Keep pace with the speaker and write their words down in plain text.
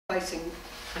replacing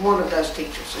one of those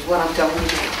teachers, is what I'm telling you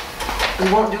now.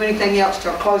 We won't do anything else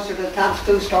till closer to the time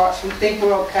school starts. We think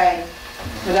we're okay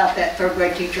without that third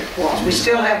grade teacher clause. We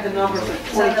still have the numbers of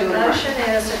 22 So the and motion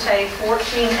is to take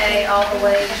 14A all the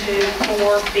way to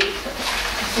 4B.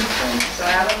 So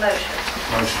I have a motion.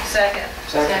 Motion. Second.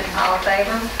 All in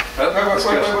favor?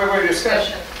 Wait,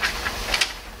 discussion.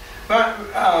 But,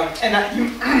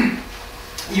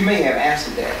 you may have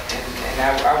answered that,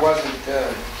 and I wasn't,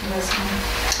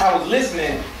 I was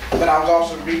listening, but I was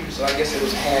also reading, so I guess it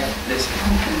was half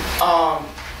listening.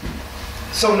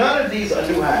 So none of these are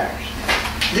new hires.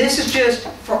 This is just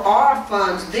for our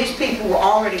funds. These people were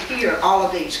already here, all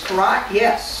of these, correct?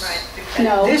 Yes. Right.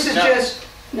 No, This is just,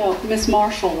 no, Miss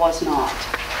Marshall was not.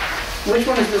 which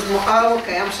one is this? Oh,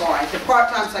 okay, I'm sorry. The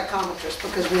part-time psychometrist,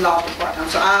 because we lost the part-time,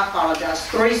 so I apologize.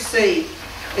 3C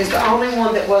is the only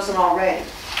one that wasn't already.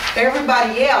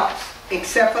 Everybody else,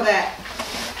 except for that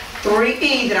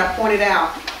 3E that I pointed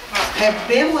out, have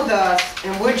been with us,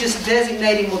 and we're just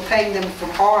designating, we're paying them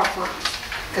from our funds,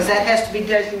 because that has to be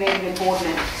designated in board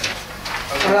minutes,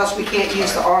 or else we can't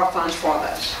use the ARA funds for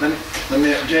those. Let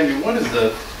me, Jamie, what is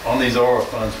the, on these ARA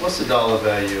funds, what's the dollar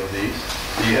value of these?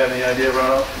 Do you have any idea,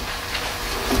 Ronald?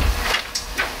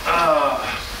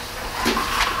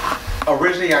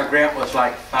 Originally, our grant was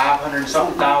like 500 and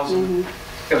something thousand.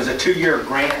 It was a 2-year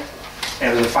grant,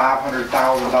 and it was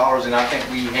 $500,000, and I think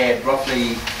we had roughly,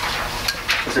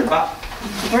 was it about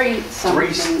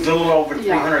little over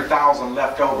 300,000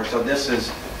 left over. So this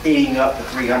is eating up the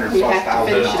 300 We plus have to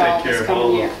thousand. finish Does it it all take care this of coming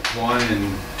all year. of 1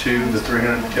 and 2, the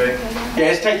 300K?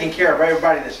 Yeah, it's taking care of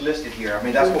everybody that's listed here. I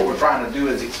mean, that's what we're trying to do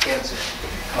is expensive.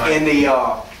 Right.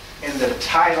 In the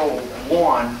Title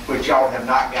I, which y'all have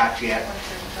not got yet,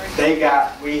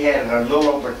 we had a little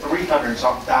over 300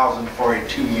 something thousand for a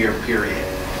 2-year period.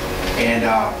 And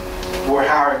we're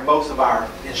hiring most of our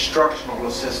instructional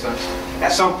assistants.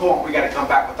 At some point, we got to come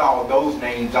back with all of those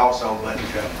names also, but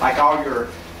like all your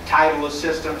title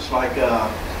assistants, like,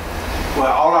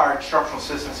 well, all our instructional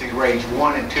assistants in grades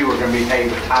 1 and 2 are going to be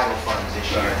paid with title funds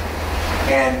this year.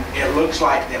 And it looks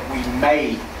like that we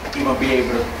may even be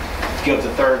able to give the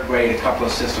 3rd grade a couple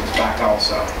of assistants back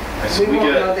also. So We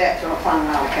won't know that till a final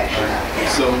allocation.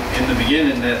 So in the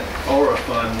beginning, that ARA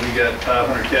fund, we got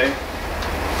 500K?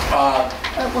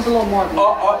 It was a little more than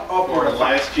that. Or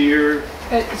last year?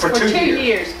 It's for for 2 2 years.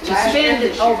 years, to Last spend year, it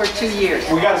this year. over 2 years.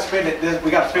 We got to spend it. We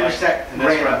got to finish that And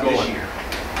that's where grant I'm this going. year.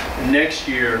 Next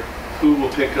year, who will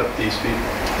pick up these people?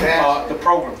 The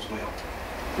programs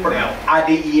will. Now,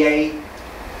 IDEA,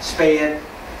 SPED.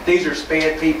 These are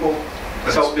SPED people.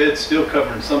 but So it's still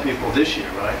covering some people this year,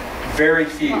 right? very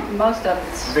few. Most of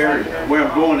it's. Very. Where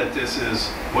I'm going at this is,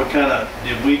 what kind of,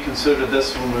 did we consider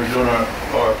this when we were doing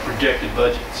our projected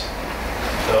budgets?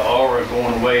 The ARA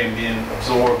going away and being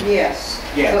absorbed? Yes.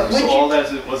 Yes. But So would all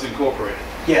you- that was incorporated?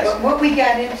 Yes. But what we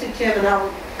got into, Tim, and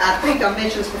I think I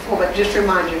mentioned this before, but just to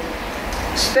remind you,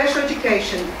 special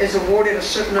education is awarded a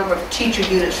certain number of teacher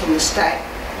units from the state.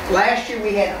 Last year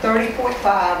we had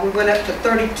 30.5, we went up to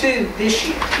 32 this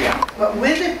year. Yeah. But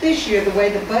with it this year, the way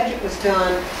the budget was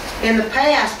done, in the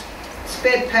past,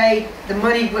 SPED paid, the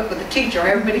money went with the teacher,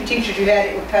 however many teachers you had,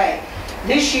 it would pay.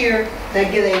 This year,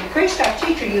 they increased our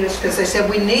teacher units because they said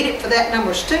we need it for that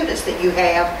number of students that you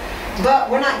have, but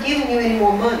we're not giving you any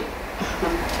more money.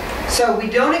 So we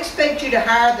don't expect you to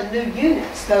hire the new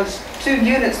units, those 2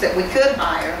 units that we could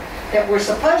hire, that we're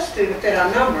supposed to fit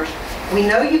our numbers. We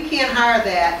know you can't hire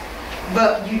that,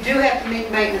 but you do have to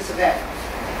meet maintenance of effort.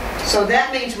 So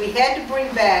that means we had to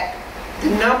bring back the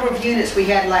number of units we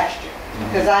had last year.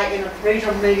 Because in a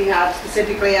regional meeting, I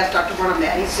specifically asked Dr. Burnham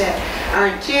that. He said, our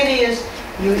intent is,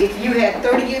 if you had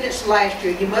 30 units last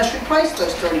year, you must replace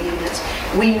those 30 units.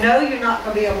 We know you're not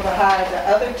going to be able to hire the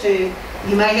other 2.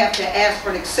 You may have to ask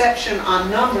for an exception on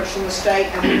numbers from the state,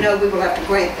 and we know we will have to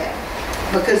grant that.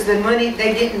 Because the money,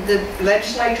 the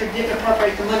legislature didn't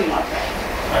appropriate the money like that.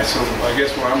 All right, so I guess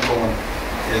where I'm going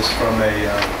is from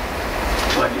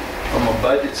a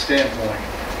budget standpoint,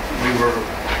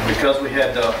 because we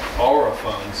had the ARA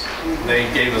funds, they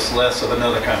gave us less of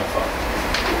another kind of fund.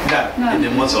 No. And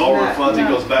then once the ARA funds, it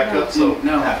goes back up, so.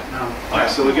 No. All right,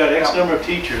 so we got X number of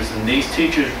teachers, and these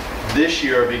teachers this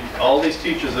year, all these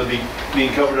teachers are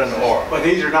being covered under ARA. But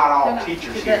these are not all They're not.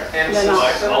 teachers here. They're not.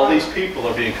 Like, all these people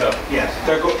are being covered. Yes.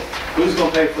 Who's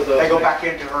going to pay for those? They go back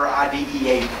into her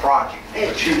IDEA project.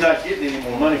 But she's not getting any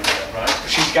more money for that, right?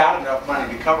 She's got enough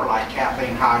money to cover like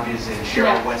Kathleen Hodges and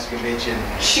Cheryl Yeah. Weskovich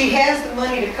and She has the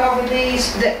money to cover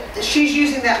these. She's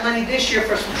using that money this year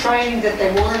for some training that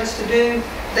they wanted us to do.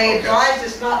 They advised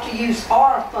us not to use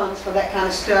our funds for that kind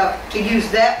of stuff, to use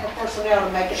that for personnel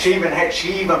to make it.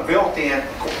 she even built in,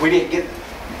 we didn't get,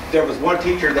 there was one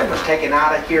teacher that was taken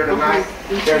out of here tonight.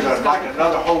 There's like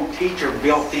another whole teacher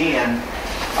built in,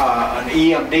 an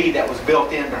EMD that was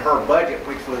built into her budget,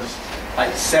 which was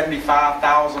like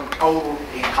 75,000 total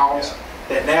in cost,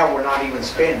 that now we're not even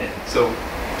spending. So, all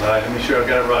right, let me sure I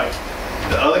got it right.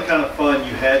 The other kind of fund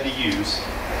you had to use,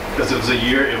 because it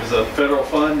was a federal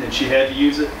fund and she had to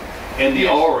use it, and the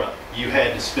aura, you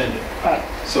had to spend it. Right,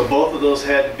 So both of those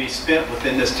had to be spent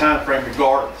within this time frame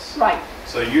regardless. right,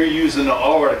 So you're using the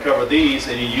aura to cover these,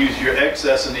 and you use your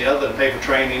excess and the other to pay for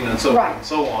training and so Right. forth and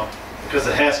so on, because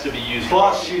it has to be used.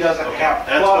 Plus, she doesn't Okay, have,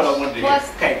 that's what I plus, wanted to hear.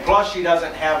 plus, okay, plus she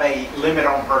doesn't have a limit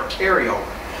on her carryover.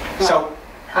 So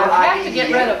her I have to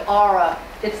get rid IDEA, of Aura,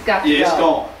 it's got to go. Yeah, it's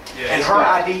gone. Yeah, and it's her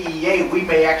gone. IDEA, we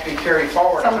may actually carry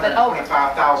forward Some of it over.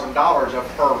 $125,000 of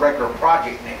her regular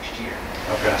project next year.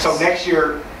 Okay. So next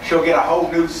year, she'll get a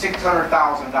whole new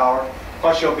 $600,000,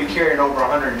 plus she'll be carrying over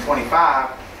 125,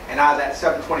 and out of that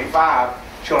 725,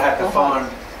 she'll have to fund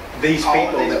these All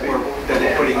people these that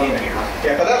we're putting in here.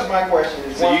 Yeah, because that's my question,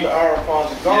 is So once you- the ARA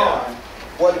funds are gone,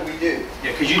 what do we do?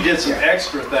 Yeah, because you did some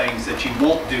extra things that you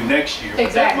won't do next year. but That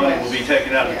Exactly. money will be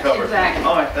taken out to cover. Exactly.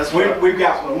 All right, that's what. We've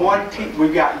got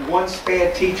one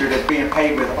sped teacher that's being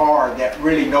paid with R that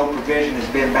really no provision has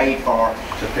been made for.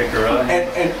 To pick her up.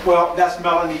 And well, that's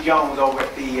Melanie Jones over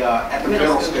at the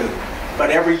middle school.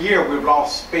 But every year we've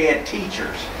lost sped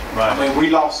teachers. Right. I mean, we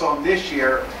lost some this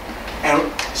year, and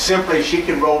simply she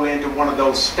can roll into one of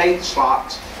those state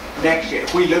slots next year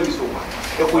if we lose one.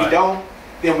 If we Right. don't,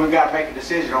 then we've got to make a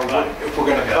decision on Right. if we're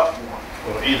going to Okay. cut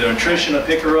one. Well, either attrition to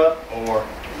pick her up, or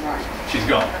she's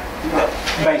gone.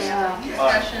 Basically.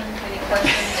 Discussion, any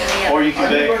questions, any Or you can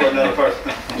beg for another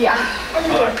person. Yeah, All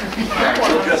right.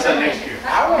 We'll address that next year.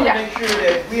 I want to Yeah. make sure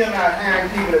that we are not hiring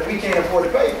people that we can't afford to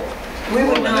pay for. We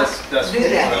would Well, not that's do what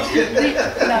I that. was getting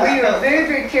at. We are very,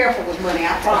 very careful with money,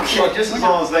 I promise you. Well, just as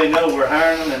long as they know we're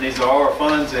hiring them and these are our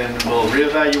funds, and we'll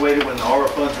reevaluate it when the our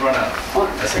funds run out.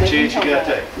 That's a chance you gotta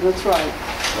take. that's right.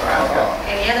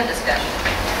 Any other discussion?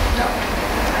 No.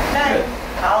 Okay,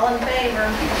 all in favor?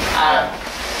 All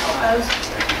opposed?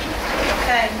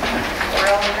 Okay,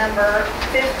 we're on number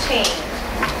 15.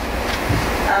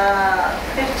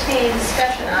 15,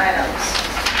 discussion items.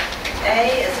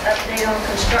 A is update on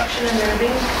construction and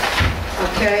moving.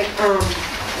 Okay,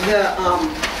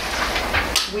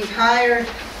 we hired,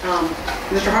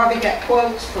 Mr. Harvey got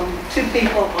quotes from 2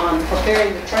 people on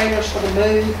preparing the trailers for the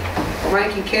move for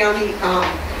Rankin County.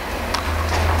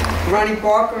 Ronnie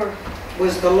Barker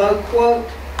was the low quote.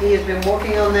 He has been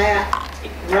working on that.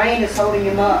 Rain is holding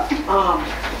him up.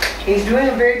 He's doing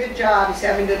a very good job. He's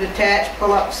having to detach,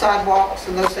 pull up sidewalks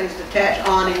and those things, detach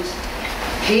awnings.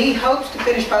 He hopes to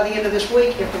finish by the end of this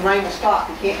week if the rain will stop.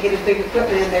 He can't get his big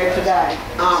equipment in there today.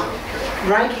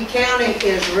 Rankin County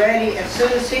is ready as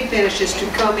soon as he finishes to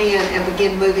come in and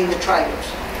begin moving the trailers.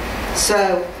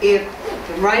 So if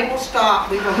the rain will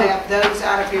stop, we will have those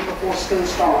out of here before school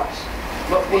starts.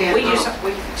 But we And, we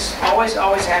always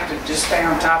have to just stay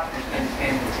on top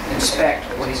and inspect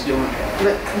what he's doing.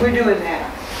 But we're doing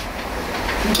that.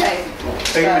 Okay.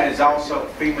 FEMA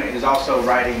is also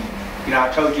writing, you know, I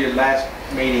told you last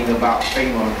meeting about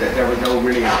FEMA that there was no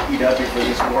really EW for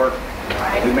this work.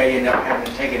 We may end up having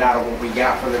to take it out of what we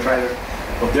got for the trailer.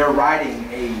 But they're writing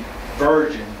a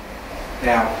version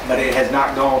now, but it has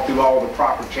not gone through all the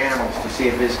proper channels to see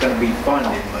if it's going to be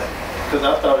funded. But Because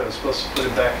I thought it was supposed to put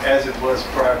it back as it was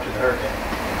prior to the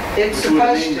hurricane. It's Which would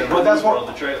supposed mean to, that- Well, that's Removal what,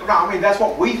 of the trailer. no, I mean, that's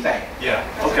what we think. Yeah,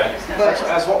 okay. but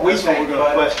That's what we That's what think, we're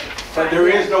gonna but, question. but there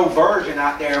is no version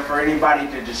out there for anybody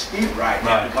to dispute right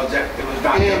now Right. because it was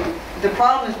not And done. the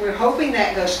problem is, we're hoping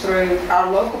that goes through,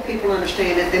 our local people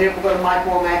understand it, then it will go to Mike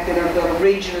Womack, then it'll go to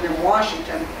Region and then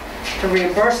Washington to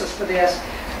reimburse us for this.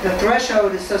 The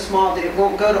threshold is so small that it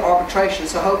won't go to arbitration,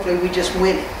 so hopefully we just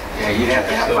win it. Yeah, you'd have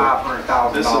to have So,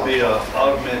 $500,000. This will be a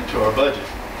augment to our budget.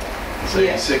 Say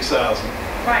Yes. 6,000,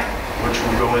 Right. which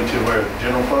will go into where,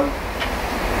 general fund?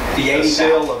 The The 80,000.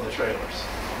 sale of the trailers.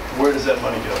 Where does that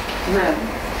money go? No.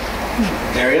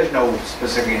 There is no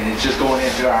specific, it's just going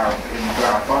into our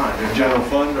fund. There's General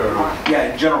fund or?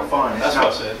 Yeah, general fund. It's That's what I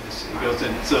not, said. It goes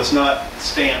in, so it's not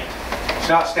stamped. it's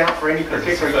not stamped for any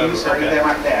particular federal, use or okay. anything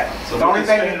like that. So The we only can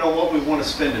spend thing, it on what we want to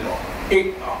spend it on.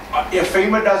 if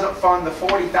FEMA doesn't fund the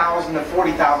 40,000, the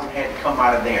 40,000 had to come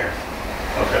out of there.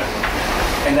 Okay,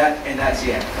 And that's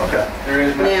it. okay. There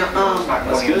is no, Now, it's not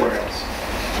That's going good. anywhere else.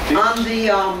 On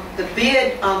the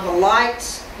bid on the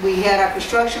lights, we had our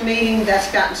construction meeting,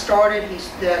 that's gotten started.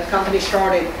 The company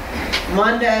started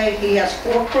Monday. He has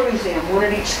 4 crews in, 1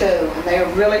 at each school, and they are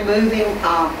really moving.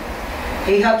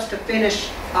 He hopes to finish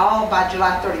all by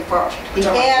July 31st. He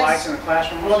Talking about lights has in the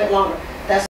classroom? a little bit longer.